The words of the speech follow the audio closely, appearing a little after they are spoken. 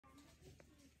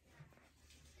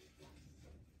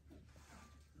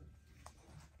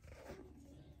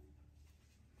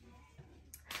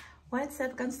What's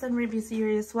up, constant review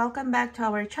series? Welcome back to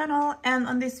our channel, and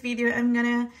on this video I'm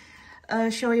gonna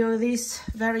show you this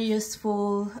very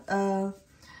useful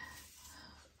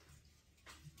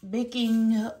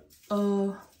baking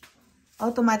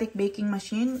automatic baking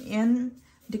machine in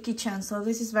the kitchen. So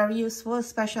this is very useful,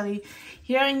 especially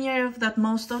here in Europe, that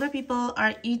most of the people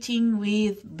are eating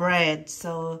with bread.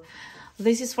 So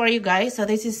this is for you guys. So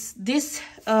this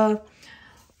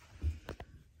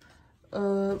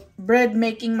bread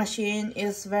making machine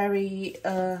is very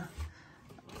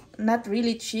not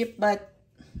really cheap, but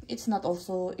it's not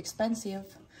also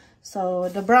expensive. So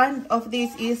the brand of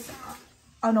this is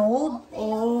Unold,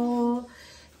 or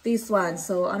this one.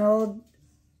 So Unold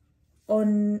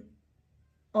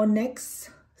Onyx.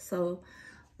 So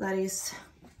that is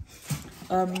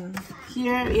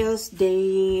here is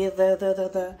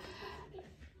the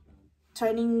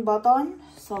turning button.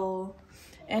 So,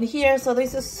 and here, so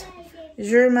this is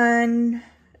German,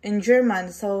 in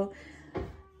German. So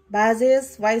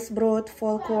Basis, Weißbrot,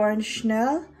 Vollkorn,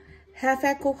 schnell,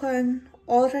 Hefekuchen,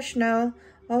 ultraschnell,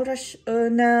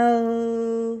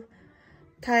 ultraschnell,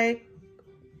 Teig,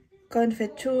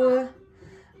 Konfitüre,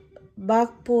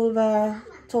 Backpulver,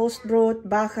 Toastbrot,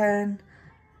 Backen,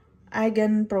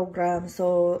 Eigenprogramm.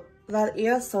 So that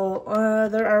is, so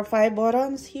there are 5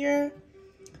 buttons here.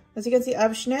 As you can see,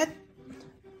 Abschnitt,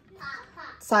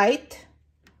 Zeit,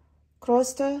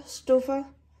 Kruste, Stufe,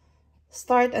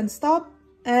 Start and Stop,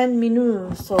 and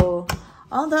Menu. So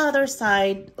on the other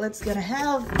side, let's gonna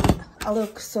have a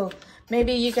look. So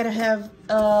maybe you're gonna have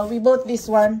we bought this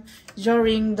one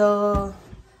during the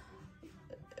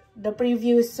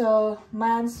previous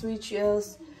months, which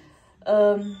is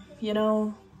you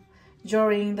know,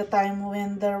 during the time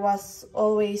when there was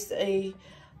always a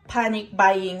panic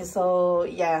buying. So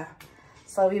yeah,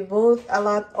 so we bought a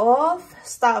lot of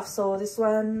stuff. So this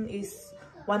one is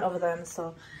one of them.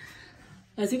 So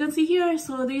as you can see here,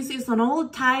 so this is an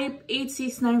old type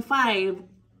 8695.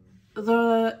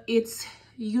 Its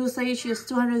usage is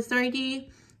 230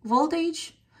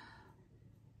 voltage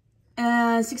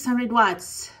and 600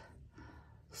 watts.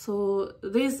 So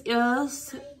this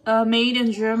is made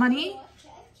in Germany.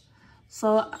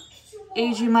 So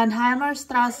AG Mannheimer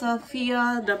Straße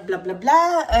 4, the blah blah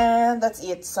blah, and that's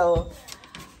it. So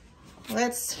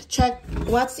let's check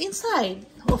what's inside,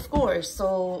 of course.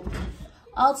 So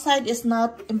outside is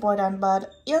not important,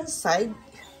 but inside,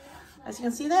 as you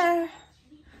can see there,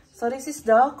 so this is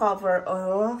the cover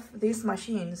of this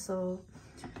machine. So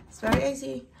it's very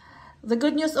easy. The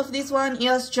good news of this one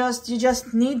is you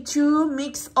just need to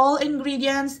mix all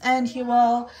ingredients, and he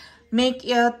will make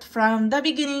it from the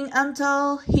beginning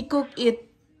until he cook it,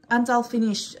 until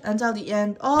finish, until the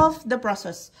end of the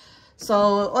process.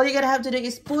 So all you're gonna have to do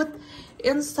is put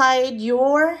inside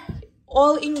your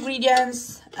all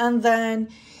ingredients, and then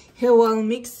he will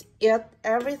mix it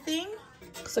everything.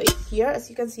 So here, as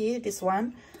you can see, this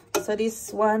one, so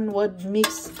this one would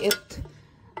mix it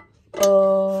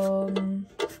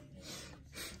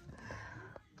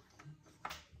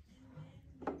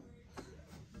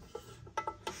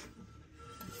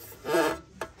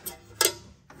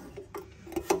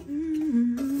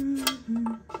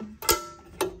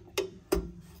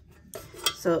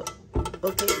so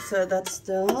okay, so that's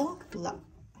the lock.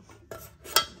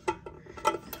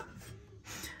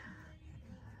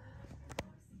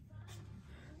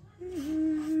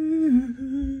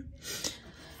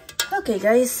 Okay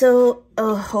guys, so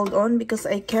hold on, because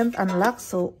I can't unlock.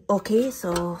 So okay,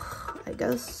 so I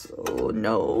guess, oh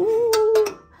no,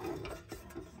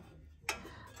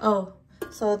 oh,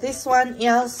 so this one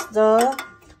is the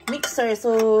mixer.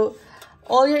 So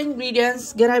all your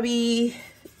ingredients gonna be,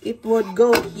 it would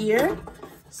go here.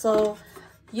 So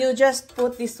you just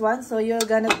put this one, so you're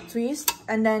gonna twist,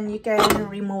 and then you can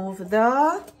remove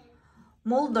the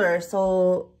molder,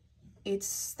 so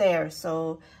it's there.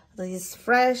 So this is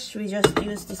fresh, we just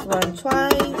use this one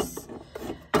twice,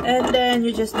 and then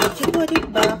you just need to put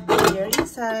it back here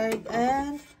inside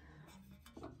and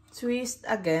twist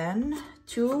again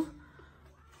to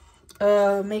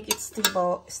make it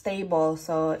stable.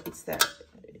 So it's there.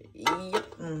 Yep.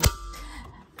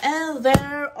 And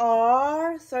there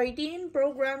are 13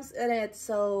 programs in it.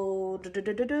 So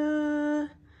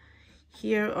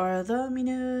here are the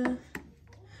menu.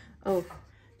 Oh,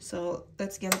 so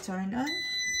let's get it turned on.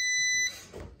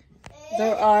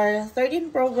 There are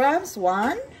 13 programs.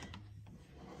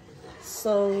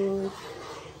 So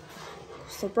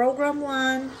program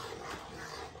 1,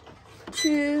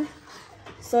 2.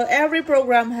 So every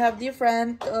program have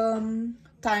different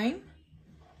time.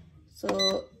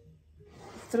 So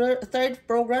third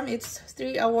program, it's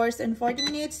 3 hours and 40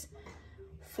 minutes.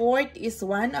 fourth is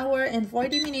 1 hour and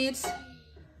 40 minutes.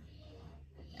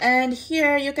 And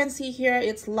here you can see here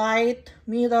it's light,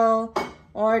 middle,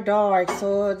 or dark.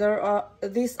 So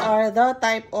these are the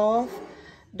type of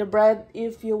the bread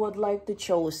if you would like to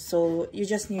choose. So you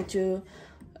just need to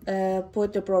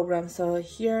put the program. So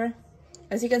here,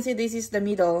 as you can see, this is the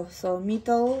middle. So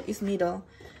middle is middle.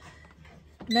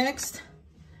 Next,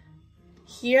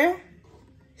 here,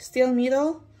 still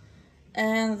middle,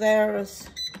 and there's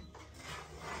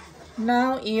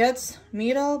now it's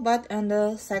middle but on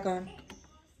the second.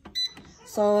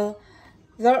 So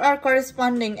there are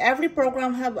corresponding, every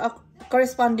program have a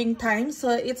corresponding time, so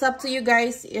it's up to you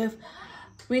guys if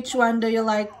which one do you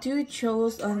like to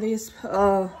choose on this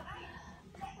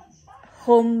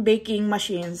home baking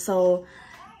machine. So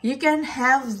you can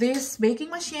have this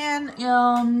baking machine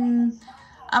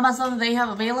Amazon, they have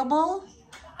available,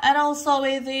 and also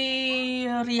with the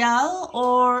Real,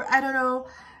 or I don't know,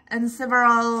 and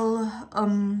several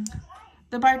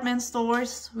department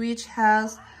stores which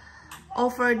has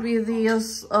offered with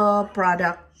this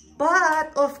product.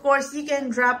 But of course you can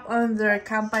drop on their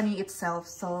company itself.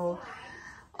 So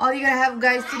all you gotta have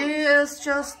guys to do is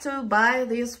just to buy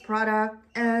this product,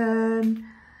 and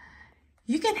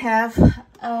you can have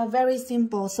very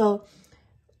simple. So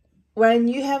when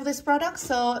you have this product,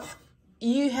 so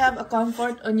you have a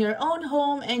comfort on your own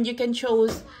home, and you can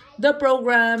choose the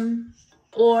program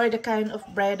or the kind of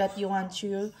bread that you want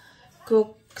to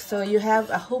cook. So you have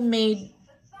a homemade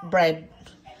bread.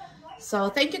 So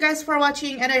thank you guys for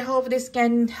watching, and I hope this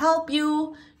can help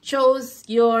you choose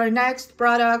your next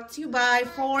product to buy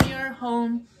for your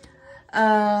home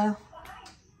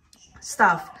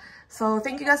stuff. So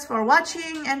thank you guys for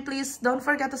watching, and please don't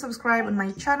forget to subscribe on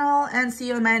my channel, and see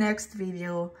you in my next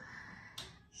video.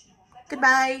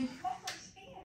 Goodbye.